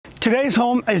Today's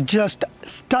home is just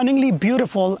stunningly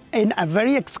beautiful in a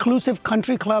very exclusive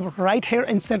country club right here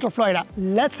in Central Florida.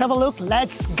 Let's have a look.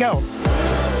 Let's go.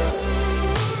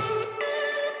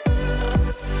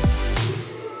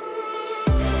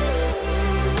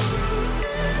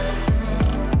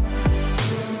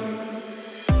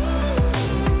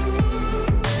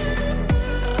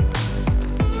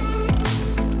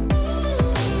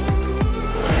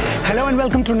 Hello and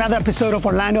welcome to another episode of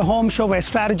Orlando Home Show, where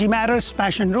strategy matters,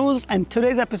 passion rules. And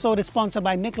today's episode is sponsored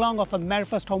by Nick Long of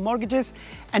AmeriFirst Home Mortgages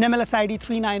and MLS ID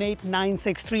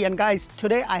 398963. And guys,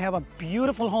 today I have a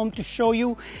beautiful home to show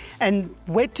you. And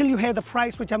wait till you hear the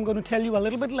price, which I'm going to tell you a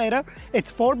little bit later.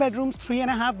 It's 4 bedrooms,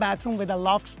 3.5 bathroom with a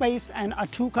loft space and a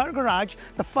 2-car garage.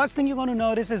 The first thing you're going to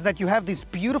notice is that you have these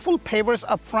beautiful pavers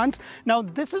up front. Now,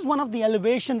 this is one of the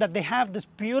elevation that they have this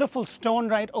beautiful stone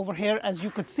right over here. As you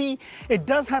could see, it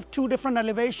does have two different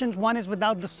elevations. One is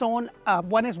without the stone,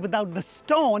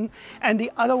 and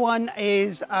the other one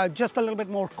is just a little bit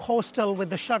more coastal with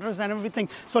the shutters and everything.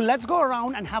 So let's go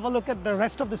around and have a look at the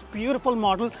rest of this beautiful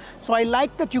model. So I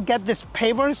like that you get this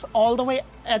pavers all the way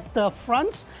at the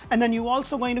front, and then you're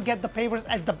also going to get the pavers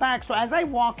at the back. So as I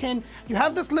walk in, you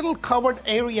have this little covered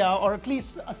area, or at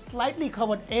least a slightly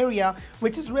covered area,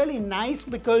 which is really nice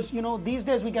because, you know, these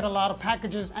days we get a lot of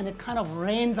packages and it kind of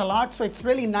rains a lot. So it's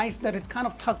really nice that it's kind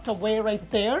of tucked away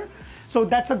right there. So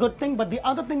that's a good thing. But the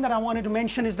other thing that I wanted to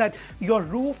mention is that your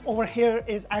roof over here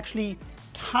is actually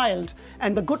tiled.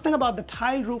 And the good thing about the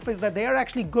tiled roof is that they are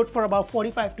actually good for about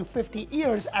 45 to 50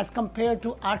 years as compared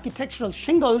to architectural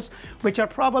shingles, which are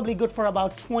probably good for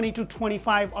about 20 to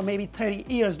 25 or maybe 30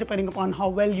 years, depending upon how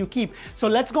well you keep. So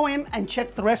let's go in and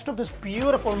check the rest of this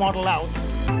beautiful model out.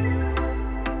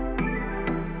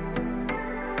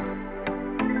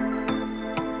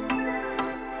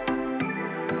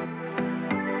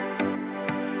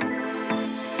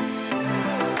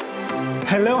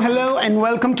 Hello, and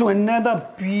welcome to another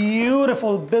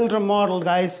beautiful builder model,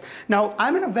 guys. Now,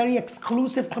 I'm in a very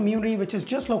exclusive community, which is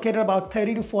just located about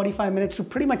 30 to 45 minutes to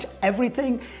pretty much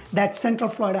everything that Central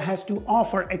Florida has to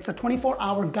offer. It's a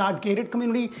 24-hour guard-gated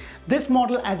community. This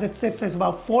model, as it sits, is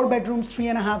about 4 bedrooms,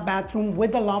 3.5 bathroom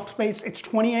with the loft space. It's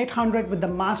 $2,800 with the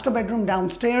master bedroom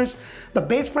downstairs. The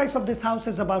base price of this house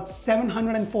is about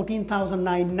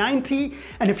 $714,990.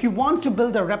 And if you want to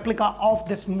build a replica of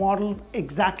this model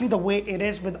exactly the way it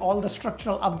is with all the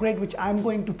structural upgrade, which I'm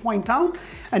going to point out,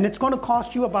 and it's going to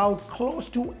cost you about close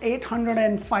to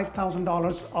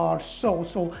 $805,000 or so.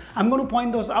 So I'm going to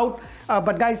point those out.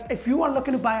 But guys, if you are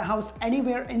looking to buy a house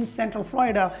anywhere in Central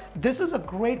Florida, this is a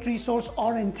great resource,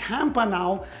 or in Tampa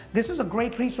now, this is a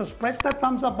great resource. Press that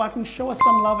thumbs up button, show us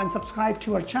some love, and subscribe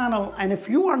to our channel. And if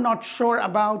you are not sure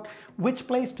about which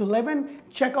place to live in,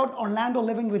 check out Orlando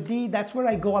Living with D. That's where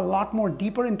I go a lot more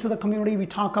deeper into the community. We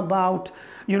talk about,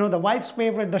 you know, the wife's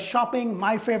favorite, the shopping,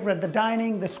 my favorite, the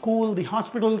dining, the school, the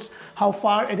hospitals, how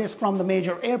far it is from the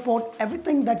major airport,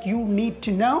 everything that you need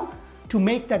to know to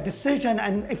make that decision.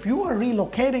 And if you are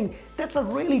relocating, that's a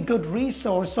really good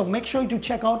resource. So make sure to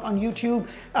check out on YouTube,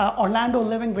 Orlando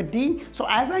Living with D. So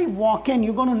as I walk in,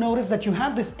 you're going to notice that you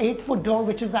have this 8-foot door,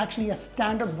 which is actually a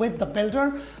standard with the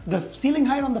builder. The ceiling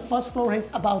height on the first floor is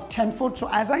about 10 foot. So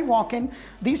as I walk in,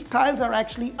 these tiles are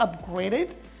actually upgraded.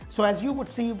 So as you would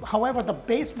see, however, the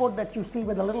baseboard that you see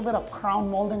with a little bit of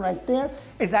crown molding right there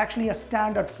is actually a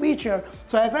standard feature.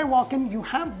 So as I walk in, you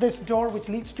have this door which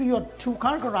leads to your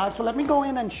 2-car garage. So let me go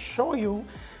in and show you.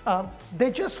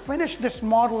 They just finished this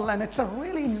model, and it's a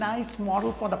really nice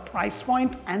model for the price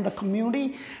point and the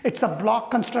community. It's a block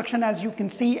construction, as you can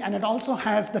see, and it also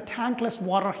has the tankless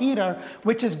water heater,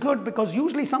 which is good because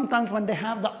usually sometimes when they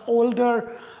have the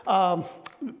older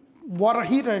water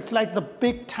heater, it's like the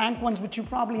big tank ones, which you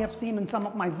probably have seen in some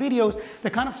of my videos.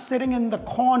 They're kind of sitting in the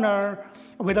corner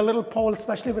with a little pole,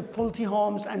 especially with Pulte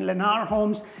homes and Lennar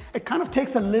homes. It kind of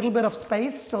takes a little bit of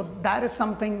space. So that is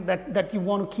something that you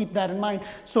want to keep that in mind.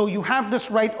 So you have this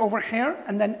right over here.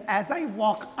 And then as I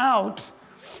walk out,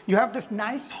 you have this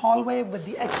nice hallway with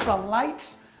the extra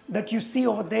lights that you see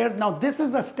over there. Now, this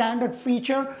is a standard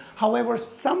feature. However,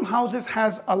 some houses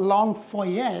has a long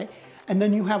foyer, and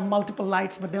then you have multiple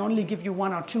lights, but they only give you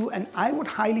 1 or 2. And I would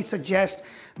highly suggest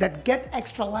that get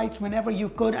extra lights whenever you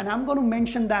could. And I'm going to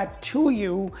mention that to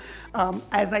you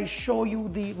as I show you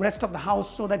the rest of the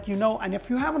house so that you know. And if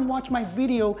you haven't watched my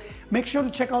video, make sure to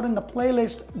check out in the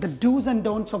playlist the do's and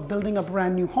don'ts of building a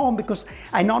brand new home, because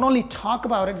I not only talk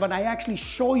about it, but I actually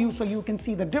show you so you can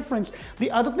see the difference. The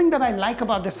other thing that I like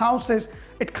about this house is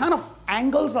it kind of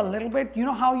angles a little bit. You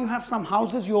know how you have some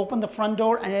houses, you open the front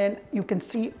door and you can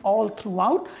see all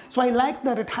throughout. So I like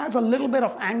that it has a little bit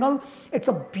of angle. It's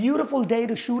a beautiful day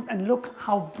to shoot, and look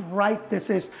how bright this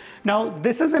is. Now,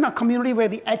 this is in a community where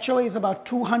the HOA is about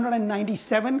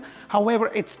 297.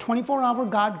 However, it's 24-hour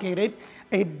guard gated.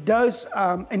 It does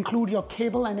include your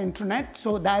cable and internet,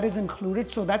 so that is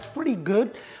included, so that's pretty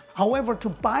good. However, to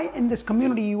buy in this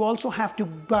community, you also have to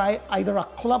buy either a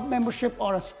club membership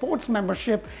or a sports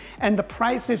membership, and the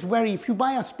prices vary. If you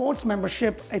buy a sports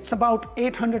membership, it's about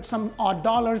 $800 some odd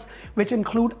dollars, which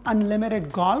include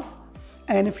unlimited golf.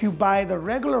 And if you buy the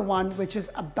regular one, which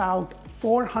is about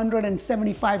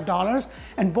 $475,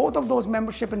 and both of those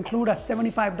membership include a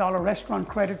 $75 restaurant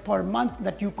credit per month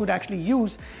that you could actually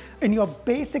use. In your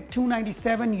basic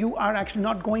 $297, you are actually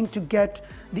not going to get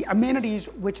the amenities,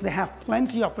 which they have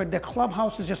plenty of it. The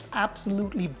clubhouse is just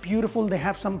absolutely beautiful. They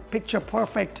have some picture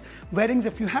perfect weddings.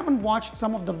 If you haven't watched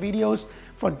some of the videos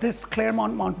for this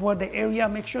Claremont Montverde area,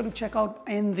 make sure to check out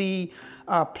in the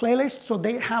playlist. So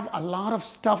they have a lot of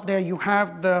stuff there. You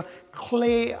have the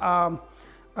clay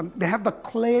they have the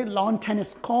clay lawn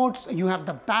tennis courts, you have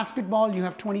the basketball, you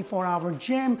have 24-hour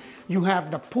gym, you have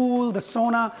the pool, the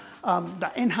sauna,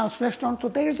 the in-house restaurant. So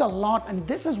there is a lot, and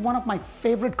this is one of my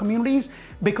favorite communities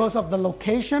because of the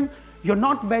location. You're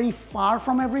not very far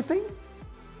from everything,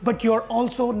 but you're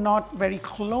also not very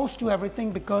close to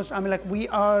everything because, I mean, like, we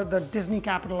are the Disney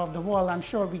capital of the world. I'm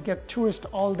sure we get tourists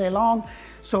all day long.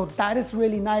 So that is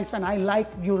really nice, and I like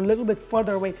you're a little bit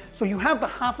further away. So you have the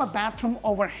half a bathroom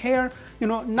over here. You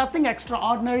know, nothing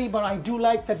extraordinary, but I do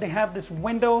like that they have this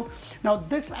window. Now,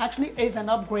 this actually is an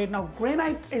upgrade. Now,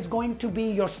 granite is going to be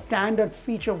your standard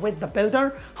feature with the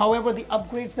builder. However, the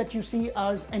upgrades that you see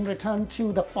are in return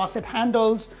to the faucet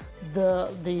handles, the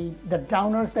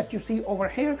downers that you see over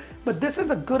here. But this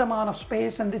is a good amount of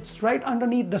space, and it's right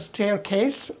underneath the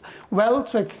staircase. Well,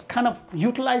 so it's kind of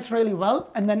utilized really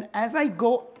well. And then as I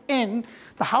go in,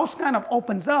 the house kind of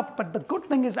opens up, but the good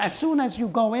thing is as soon as you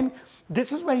go in,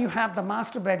 this is where you have the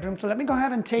master bedroom. So let me go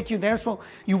ahead and take you there. So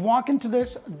you walk into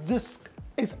this. This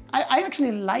is, I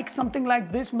actually like something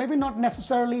like this, maybe not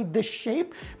necessarily this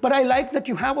shape, but I like that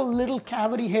you have a little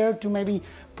cavity here to maybe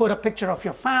put a picture of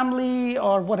your family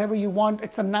or whatever you want.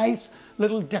 It's a nice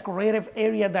little decorative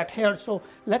area that here. So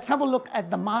let's have a look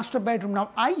at the master bedroom.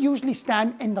 Now, I usually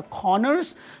stand in the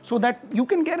corners so that you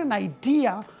can get an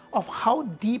idea of how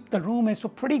deep the room is. So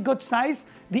pretty good size.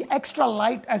 The extra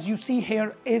light, as you see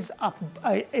here, is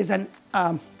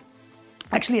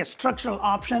actually a structural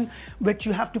option, which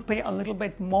you have to pay a little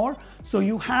bit more. So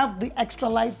you have the extra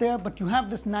light there, but you have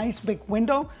this nice big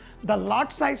window. The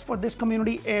lot size for this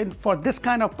community and for this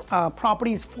kind of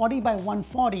property is 40 by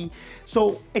 140.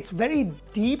 So it's very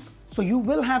deep. So you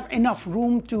will have enough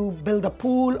room to build a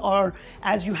pool, or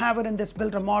as you have it in this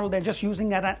builder model, they're just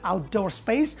using it as an outdoor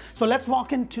space. So let's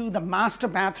walk into the master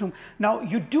bathroom. Now,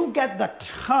 you do get the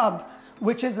tub,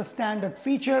 which is a standard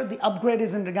feature. The upgrade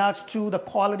is in regards to the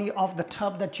quality of the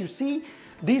tub that you see.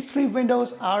 These 3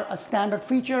 windows are a standard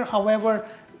feature. However,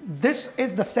 this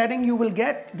is the setting you will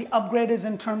get. The upgrade is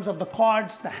in terms of the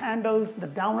cords, the handles, the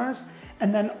downers,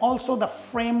 and then also the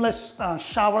frameless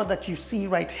shower that you see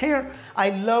right here. I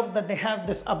love that they have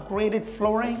this upgraded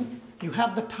flooring. You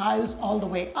have the tiles all the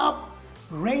way up.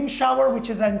 Rain shower, which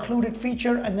is an included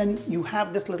feature, and then you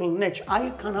have this little niche.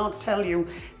 I cannot tell you,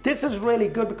 this is really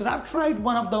good because I've tried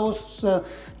one of those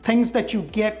things that you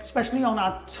get, especially on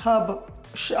a tub,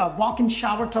 walk-in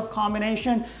shower tub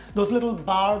combination, those little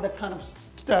bar that kind of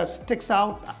sticks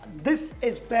out. This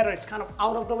is better. It's kind of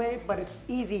out of the way, but it's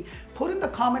easy. Put in the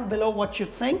comment below what you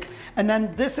think. And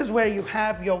then this is where you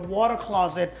have your water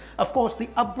closet. Of course, the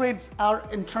upgrades are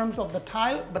in terms of the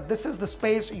tile, but this is the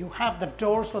space. You have the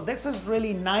door, so this is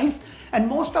really nice. And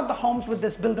most of the homes with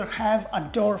this builder have a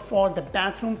door for the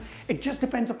bathroom. It just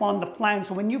depends upon the plan.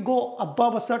 So when you go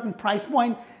above a certain price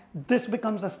point, this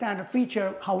becomes a standard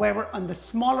feature. However, on the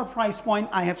smaller price point,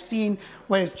 I have seen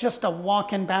where it's just a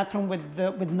walk-in bathroom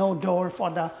with no door for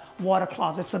the water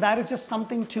closet. So that is just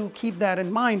something to keep that in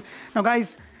mind. Now,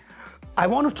 guys, I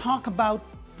want to talk about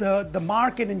the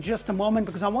market in just a moment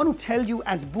because I want to tell you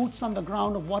as boots on the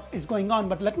ground of what is going on.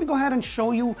 But let me go ahead and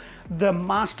show you the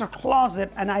master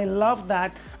closet. And I love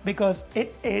that because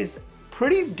it is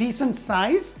pretty decent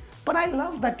size. But I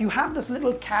love that you have this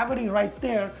little cavity right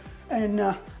there. And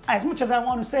as much as I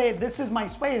want to say, this is my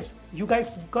space, you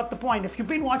guys got the point. If you've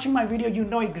been watching my video, you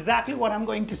know exactly what I'm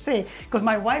going to say. Because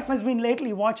my wife has been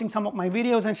lately watching some of my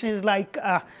videos and she's like,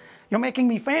 you're making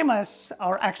me famous,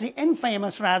 or actually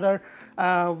infamous rather,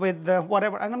 with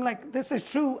whatever. And I'm like, this is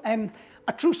true. And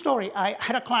a true story, I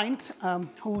had a client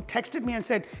who texted me and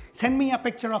said, send me a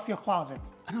picture of your closet.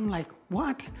 And I'm like,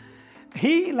 what?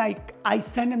 I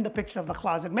send him the picture of the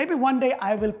closet. Maybe one day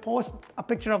I will post a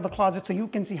picture of the closet so you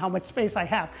can see how much space I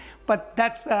have. But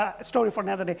that's a story for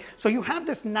another day. So you have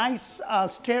this nice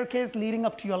staircase leading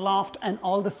up to your loft and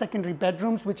all the secondary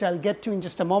bedrooms, which I'll get to in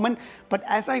just a moment. But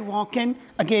as I walk in,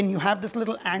 again, you have this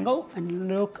little angle and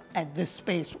look at this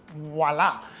space.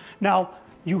 Voila. Now,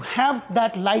 you have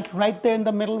that light right there in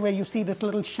the middle where you see this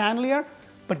little chandelier.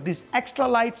 But this extra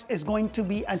lights is going to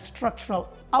be a structural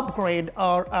upgrade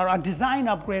or a design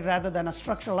upgrade rather than a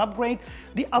structural upgrade.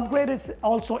 The upgrade is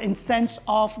also in sense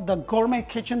of the gourmet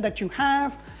kitchen that you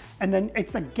have, and then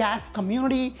it's a gas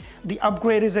community. The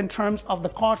upgrade is in terms of the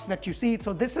cost that you see.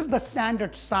 So this is the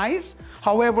standard size.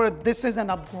 However, this is an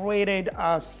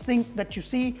upgraded sink that you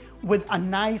see with a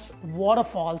nice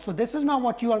waterfall. So this is not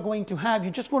what you are going to have.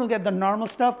 You're just going to get the normal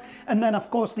stuff. And then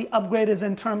of course the upgrade is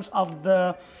in terms of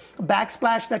the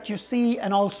backsplash that you see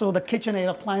and also the KitchenAid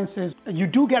appliances. You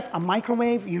do get a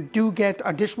microwave, you do get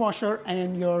a dishwasher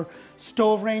and your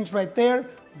stove range right there.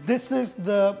 This is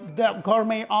the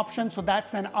gourmet option, so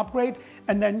that's an upgrade.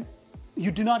 And then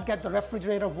you do not get the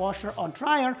refrigerator, washer, or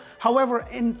dryer. However,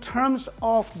 in terms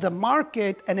of the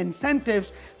market and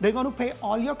incentives, they're going to pay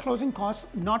all your closing costs,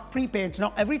 not prepaids.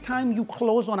 Now, every time you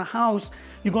close on a house,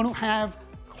 you're going to have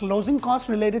closing costs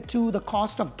related to the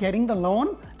cost of getting the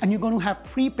loan, and you're going to have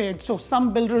prepaid. So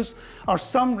some builders, or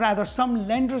some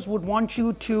lenders would want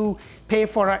you to pay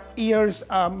for a year's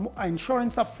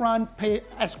insurance upfront, pay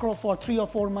escrow for 3 or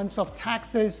 4 months of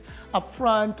taxes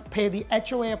upfront, pay the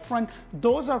HOA upfront.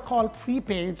 Those are called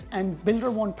prepaids, and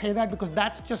builder won't pay that because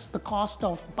that's just the cost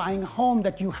of buying a home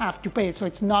that you have to pay. So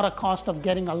it's not a cost of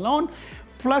getting a loan.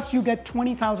 Plus you get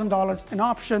 $20,000 in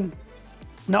option.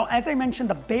 Now, as I mentioned,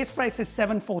 the base price is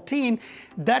 $714.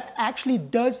 That actually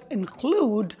does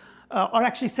include, or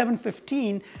actually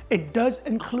 $715. It does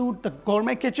include the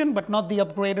gourmet kitchen, but not the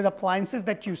upgraded appliances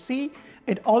that you see.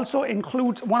 It also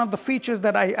includes one of the features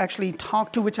that I actually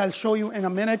talked to, which I'll show you in a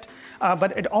minute.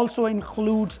 But it also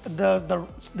includes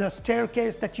the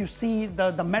staircase that you see,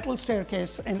 the metal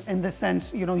staircase in this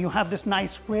sense. You know, you have this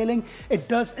nice railing. It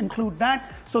does include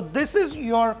that. So this is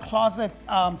your closet,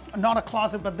 not a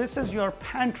closet, but this is your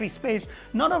pantry space.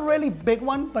 Not a really big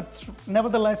one, but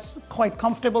nevertheless quite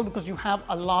comfortable because you have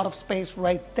a lot of space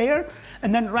right there.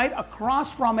 And then right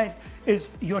across from it is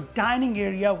your dining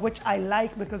area, which I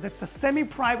like because it's a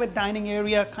semi-private dining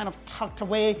area, kind of tucked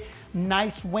away.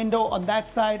 Nice window on that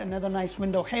side, another nice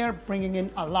window here, bringing in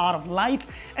a lot of light.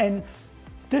 And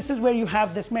this is where you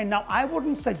have this main. Now, I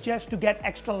wouldn't suggest to get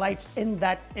extra lights in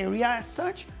that area as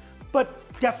such, but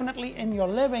definitely in your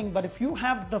living. But if you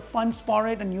have the funds for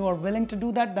it and you are willing to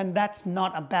do that, then that's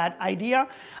not a bad idea.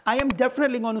 I am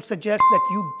definitely going to suggest that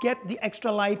you get the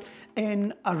extra light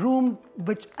in a room,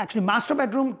 which actually master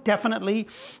bedroom, definitely.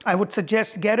 I would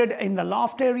suggest get it in the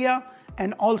loft area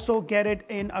and also get it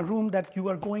in a room that you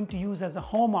are going to use as a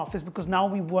home office, because now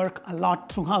we work a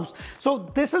lot through house.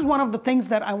 So this is one of the things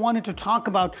that I wanted to talk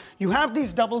about. You have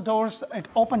these double doors, it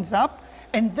opens up.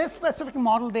 In this specific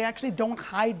model, they actually don't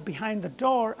hide behind the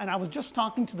door. And I was just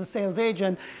talking to the sales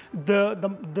agent,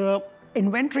 the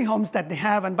inventory homes that they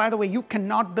have. And by the way, you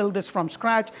cannot build this from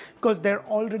scratch because they're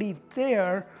already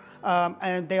there.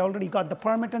 And they already got the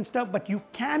permit and stuff, but you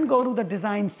can go to the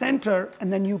design center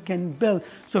and then you can build.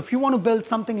 So if you want to build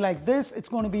something like this, it's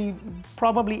going to be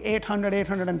probably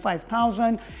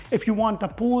 $805,000. If you want a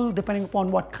pool, depending upon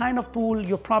what kind of pool,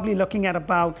 you're probably looking at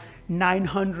about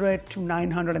 $900,000 to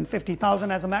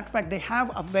 $950,000. As a matter of fact, they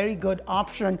have a very good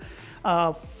option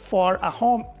for a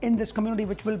home in this community,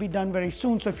 which will be done very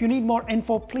soon. So if you need more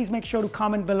info, please make sure to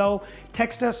comment below,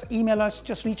 text us, email us,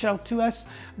 just reach out to us.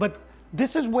 But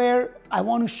this is where I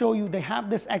want to show you they have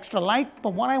this extra light, but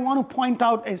what I want to point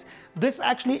out is this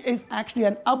is actually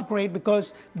an upgrade,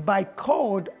 because by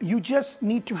code, you just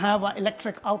need to have an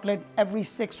electric outlet every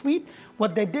 6 feet.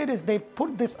 What they did is they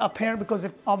put this up here because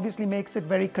it obviously makes it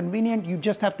very convenient. You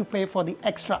just have to pay for the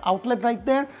extra outlet right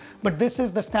there. But this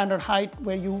is the standard height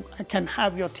where you can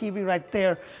have your TV right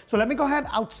there. So let me go ahead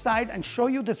outside and show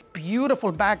you this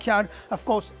beautiful backyard. Of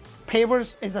course,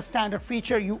 pavers is a standard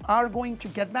feature. You are going to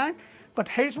get that. But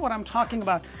here's what I'm talking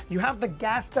about. You have the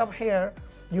gas stove here,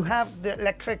 you have the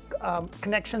electric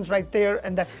connections right there,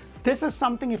 and this is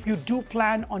something, if you do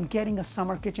plan on getting a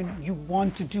summer kitchen, you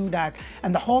want to do that.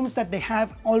 And the homes that they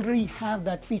have already have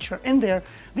that feature in there.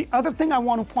 The other thing I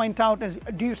want to point out is,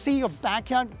 do you see your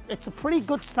backyard? It's a pretty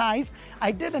good size.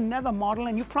 I did another model,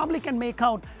 and you probably can make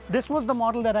out, this was the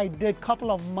model that I did a couple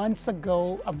of months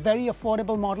ago, a very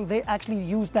affordable model. They actually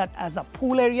use that as a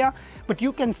pool area, but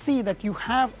you can see that you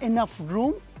have enough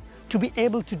room to be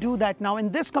able to do that. Now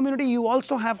in this community, you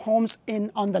also have homes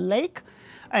on the lake,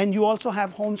 and you also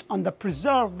have homes on the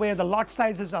preserve where the lot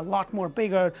sizes are a lot more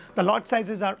bigger. The lot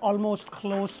sizes are almost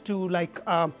close to like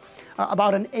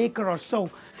about an acre or so.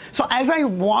 So as I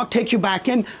take you back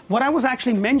in, what I was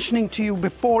actually mentioning to you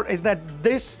before is that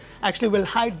this actually will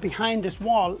hide behind this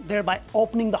wall, thereby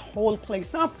opening the whole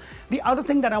place up. The other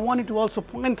thing that I wanted to also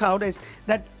point out is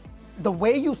that the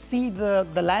way you see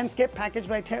the landscape package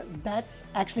right here, that's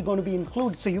actually going to be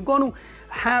included. So you're going to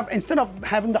have, instead of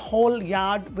having the whole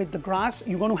yard with the grass,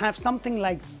 you're going to have something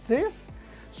like this,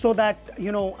 so that,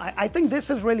 you know, I think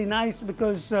this is really nice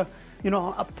because, you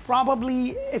know,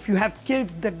 probably if you have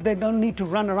kids that they don't need to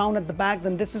run around at the back,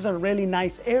 then this is a really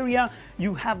nice area.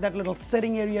 You have that little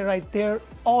sitting area right there,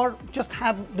 or just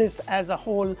have this as a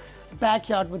whole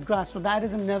backyard with grass. So that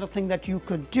is another thing that you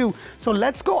could do. So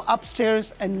let's go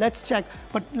upstairs and let's check.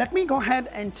 But let me go ahead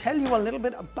and tell you a little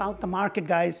bit about the market,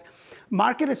 guys.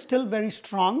 Market is still very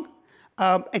strong.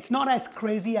 It's not as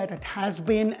crazy as it has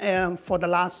been for the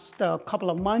last couple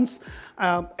of months.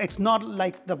 It's not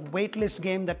like the waitlist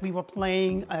game that we were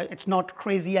playing. It's not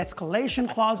crazy escalation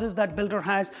clauses that builder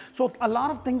has. So a lot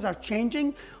of things are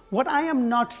changing. What I am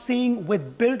not seeing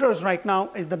with builders right now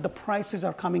is that the prices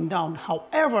are coming down.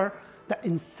 However, the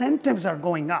incentives are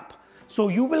going up. So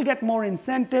you will get more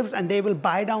incentives and they will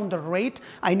buy down the rate.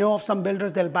 I know of some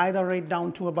builders, they'll buy the rate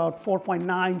down to about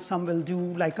 4.9. Some will do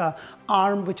like a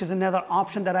ARM, which is another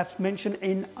option that I've mentioned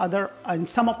in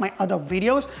some of my other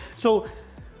videos. So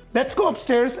let's go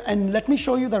upstairs and let me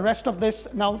show you the rest of this.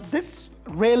 Now this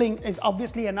railing is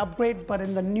obviously an upgrade, but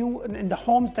in the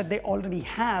homes that they already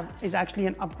have is actually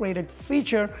an upgraded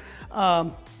feature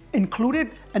included.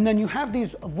 And then you have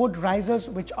these wood risers,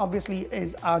 which obviously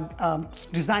is a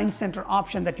design center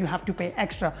option that you have to pay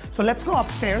extra. So let's go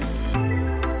upstairs.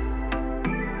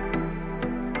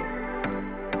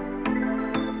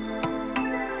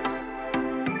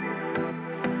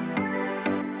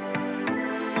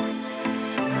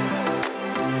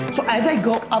 So as I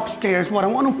go upstairs, what I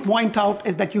want to point out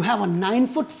is that you have a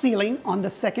 9-foot ceiling on the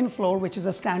second floor, which is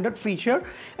a standard feature.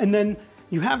 And then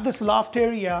you have this loft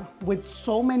area with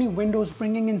so many windows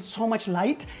bringing in so much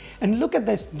light. And look at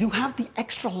this, you have the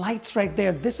extra lights right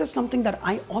there. This is something that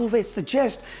I always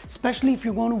suggest, especially if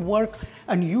you're going to work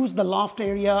and use the loft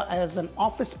area as an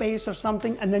office space or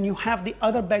something. And then you have the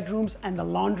other bedrooms and the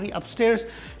laundry upstairs.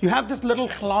 You have this little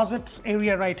closet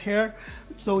area right here.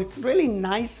 So it's really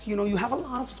nice, you know, you have a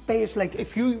lot of space. Like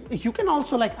if you can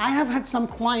also, like I have had some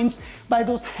clients buy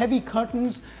those heavy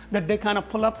curtains that they kind of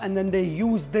pull up and then they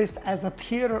use this as a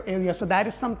theater area. So that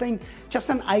is something, just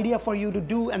an idea for you to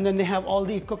do. And then they have all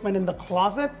the equipment in the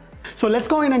closet. So let's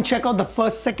go in and check out the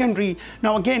first secondary.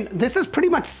 Now again, this is pretty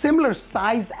much similar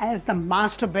size as the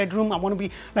master bedroom. I want to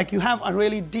be like, you have a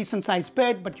really decent sized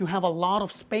bed, but you have a lot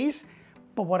of space.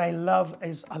 But what I love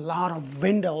is a lot of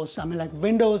windows. I mean, like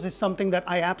windows is something that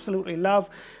I absolutely love,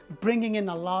 bringing in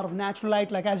a lot of natural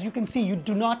light. Like as you can see, you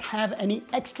do not have any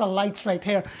extra lights right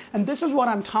here. And this is what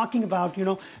I'm talking about. You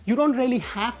know, you don't really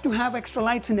have to have extra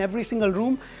lights in every single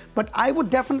room, but I would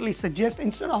definitely suggest,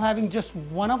 instead of having just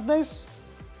one of this,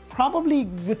 probably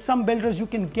with some builders, you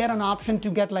can get an option to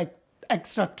get like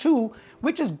extra 2,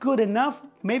 which is good enough.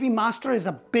 Maybe master is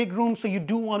a big room, so you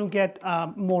do want to get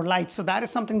more light. So that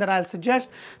is something that I'll suggest.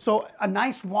 So a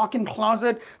nice walk-in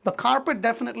closet. The carpet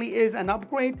definitely is an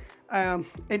upgrade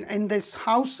in this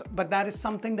house, but that is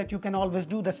something that you can always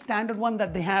do. The standard one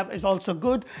that they have is also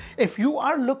good. If you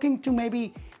are looking to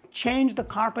maybe change the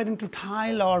carpet into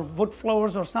tile or wood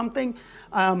floors or something,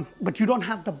 but you don't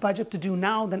have the budget to do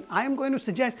now, then I am going to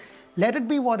suggest let it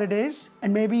be what it is,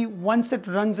 and maybe once it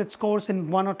runs its course in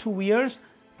 1 or 2 years,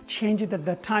 change it at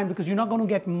that time, because you're not going to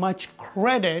get much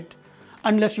credit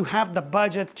unless you have the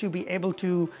budget to be able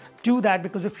to do that.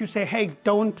 Because if you say, hey,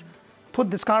 don't put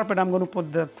this carpet, I'm going to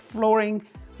put the flooring,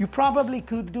 you probably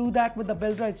could do that with the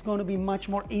builder. It's going to be much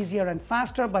more easier and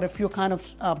faster. But if you're kind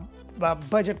of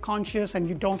budget conscious and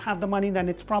you don't have the money, then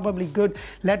it's probably good.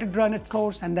 Let it run its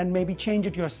course and then maybe change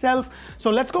it yourself. So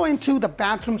let's go into the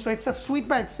bathroom. So it's a suite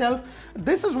by itself.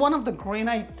 This is one of the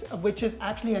granite, which is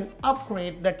actually an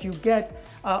upgrade that you get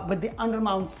with the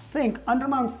undermount sink.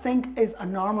 Undermount sink is a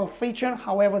normal feature.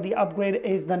 However, the upgrade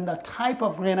is then the type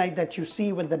of granite that you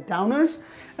see with the downers.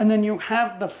 And then you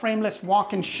have the frameless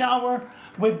walk-in shower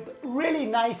with really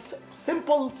nice,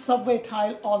 simple subway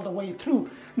tile all the way through.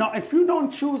 Now, if you don't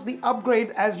choose the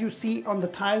upgrade as you see on the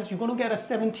tiles, you're going to get a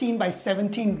 17 by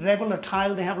 17 regular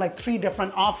tile. They have like 3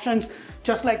 different options,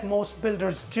 just like most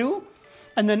builders do.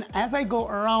 And then as I go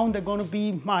around, they're going to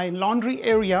be my laundry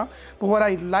area. But what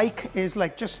I like is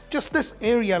like just this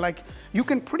area, like you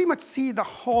can pretty much see the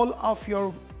whole of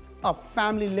your a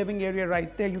family living area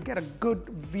right there. You get a good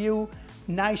view,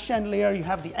 nice chandelier, you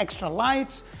have the extra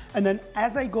lights. And then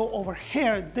as I go over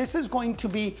here, this is going to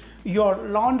be your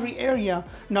laundry area.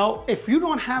 Now, if you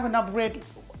don't have an upgrade,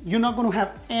 you're not going to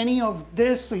have any of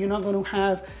this. So you're not going to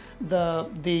have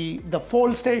the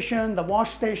fold station, the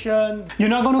wash station. You're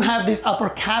not going to have these upper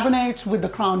cabinets with the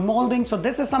crown molding. So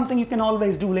this is something you can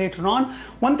always do later on.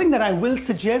 One thing that I will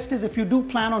suggest is if you do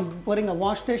plan on putting a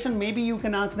wash station, maybe you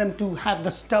can ask them to have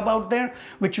the stub out there,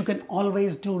 which you can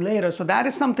always do later. So that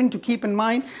is something to keep in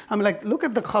mind. I'm like, look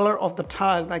at the color of the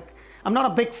tile. Like, I'm not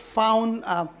a big fan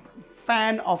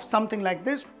of something like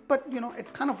this, but you know,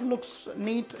 it kind of looks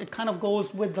neat. It kind of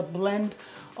goes with the blend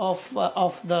of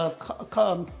the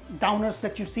downers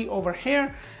that you see over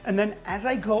here. And then as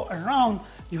I go around,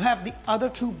 you have the other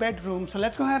two bedrooms. So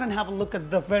let's go ahead and have a look at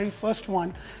the very first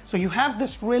one. So you have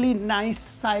this really nice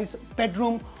size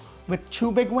bedroom with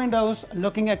two big windows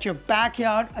looking at your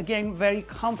backyard. Again, very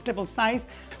comfortable size.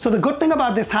 So the good thing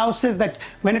about this house is that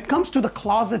when it comes to the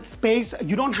closet space,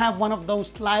 you don't have one of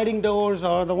those sliding doors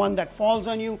or the one that falls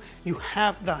on you. You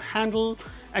have the handle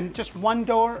and just one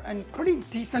door and pretty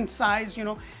decent size. You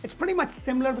know, it's pretty much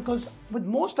similar because with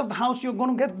most of the house, you're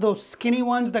going to get those skinny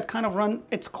ones that kind of run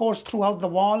its course throughout the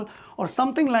wall or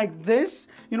something like this.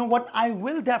 You know, what I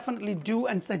will definitely do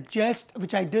and suggest,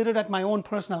 which I did it at my own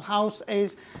personal house,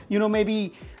 is, you know,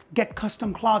 maybe get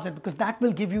custom closet, because that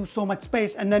will give you so much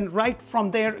space. And then right from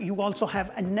there, you also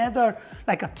have another,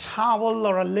 like a towel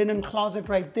or a linen closet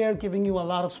right there, giving you a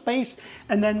lot of space.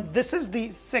 And then this is the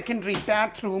secondary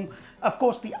bathroom. Of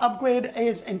course, the upgrade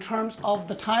is in terms of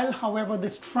the tile. However,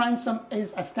 this transom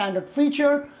is a standard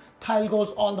feature. Tile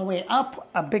goes all the way up,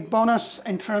 a big bonus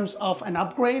in terms of an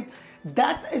upgrade.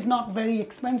 That is not very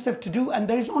expensive to do, and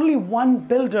there is only one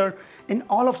builder in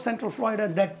all of Central Florida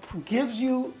that gives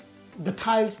you the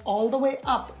tiles all the way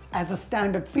up as a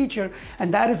standard feature,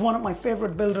 and that is one of my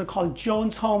favorite builder called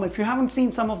Jones Home. If you haven't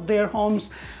seen some of their homes,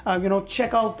 you know,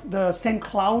 check out the St.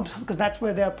 Cloud, because that's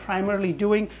where they're primarily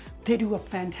doing. They do a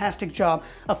fantastic job.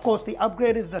 Of course, the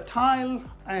upgrade is the tile,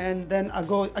 and then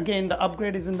again, the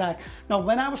upgrade is in that. Now,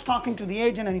 when I was talking to the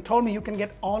agent and he told me you can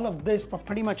get all of this for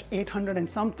pretty much 800 and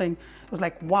something, it was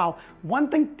like, wow. One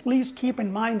thing, please keep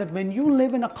in mind that when you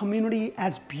live in a community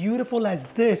as beautiful as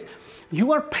this,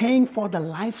 you are paying for the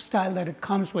lifestyle that it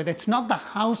comes with. It's not the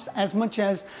house as much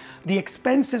as the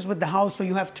expenses with the house. So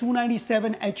you have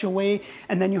 $297 HOA,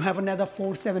 and then you have another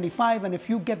 $475. And if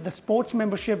you get the sports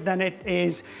membership, then it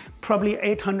is probably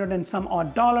 800 and some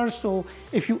odd dollars. So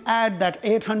if you add that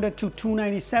 800 to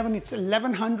 297, it's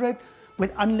 1100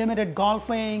 with unlimited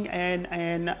golfing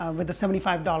and with a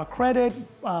 $75 credit,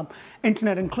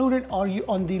 internet included. Or you,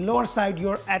 on the lower side,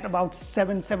 you're at about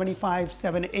 775,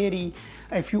 780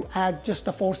 if you add just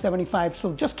the 475.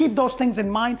 So just keep those things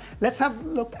in mind. Let's have a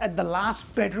look at the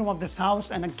last bedroom of this house.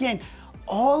 And again,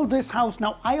 all this house,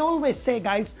 now I always say,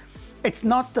 guys, it's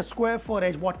not the square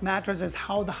footage. What matters is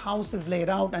how the house is laid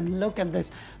out. And look at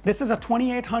this. This is a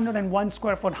 2,801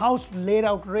 square foot house, laid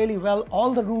out really well.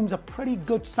 All the rooms are pretty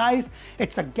good size.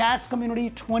 It's a gas community,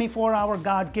 24-hour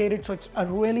guard gated. So it's a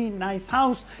really nice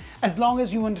house. As long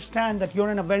as you understand that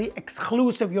you're in a very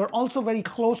exclusive, you're also very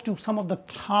close to some of the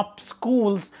top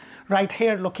schools right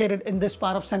here located in this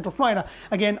part of Central Florida.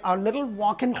 Again, our little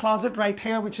walk-in closet right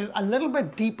here, which is a little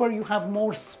bit deeper. You have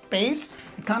more space.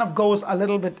 It kind of goes a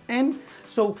little bit in.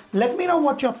 So let me know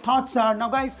what your thoughts are. Now,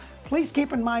 guys, please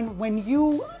keep in mind when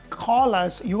you call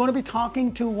us, you're going to be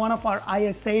talking to one of our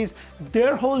ISAs.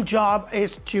 Their whole job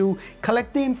is to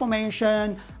collect the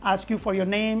information, ask you for your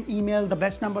name, email, the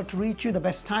best number to reach you, the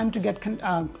best time to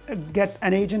get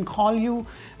an agent call you,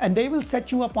 and they will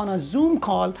set you up on a Zoom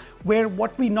call where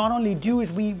what we not only do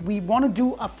is we want to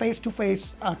do a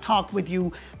face-to-face talk with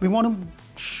you. We want to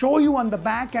show you on the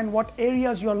back end what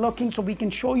areas you're looking, so we can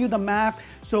show you the map.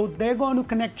 So they're going to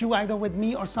connect you either with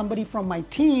me or somebody from my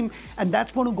team, and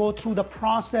that's going to go through the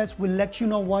process. We'll let you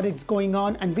know what is going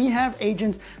on, and we have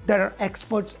agents that are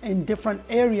experts in different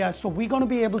areas. So we're going to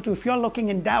be able to, if you're looking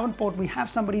in Davenport, we have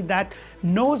somebody that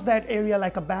knows that area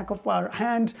like a back of our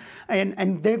hand,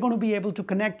 and they're going to be able to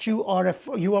connect you. Or if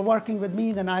you are working with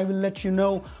me, then I will let you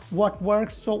know what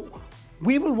works. So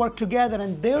we will work together,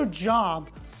 and their job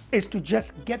is to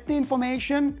just get the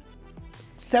information,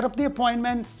 set up the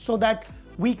appointment so that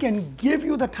we can give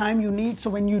you the time you need. So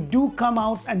when you do come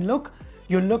out and look,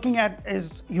 you're looking at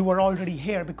is you are already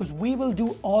here, because we will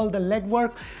do all the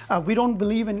legwork. We don't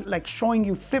believe in like showing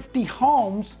you 50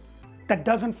 homes that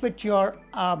doesn't fit your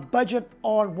budget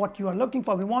or what you are looking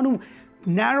for. We want to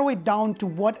narrow it down to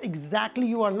what exactly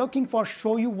you are looking for,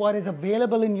 show you what is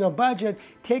available in your budget,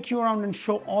 take you around and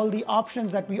show all the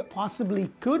options that we possibly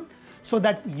could, so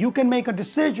that you can make a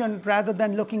decision rather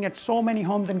than looking at so many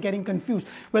homes and getting confused.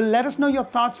 Well, let us know your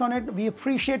thoughts on it. We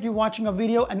appreciate you watching a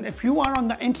video, and if you are on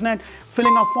the internet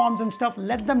filling out forms and stuff,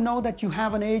 let them know that you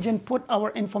have an agent. Put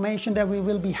our information there. We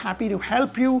will be happy to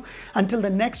help you. Until the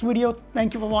next video,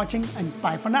 thank you for watching, and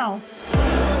bye for now.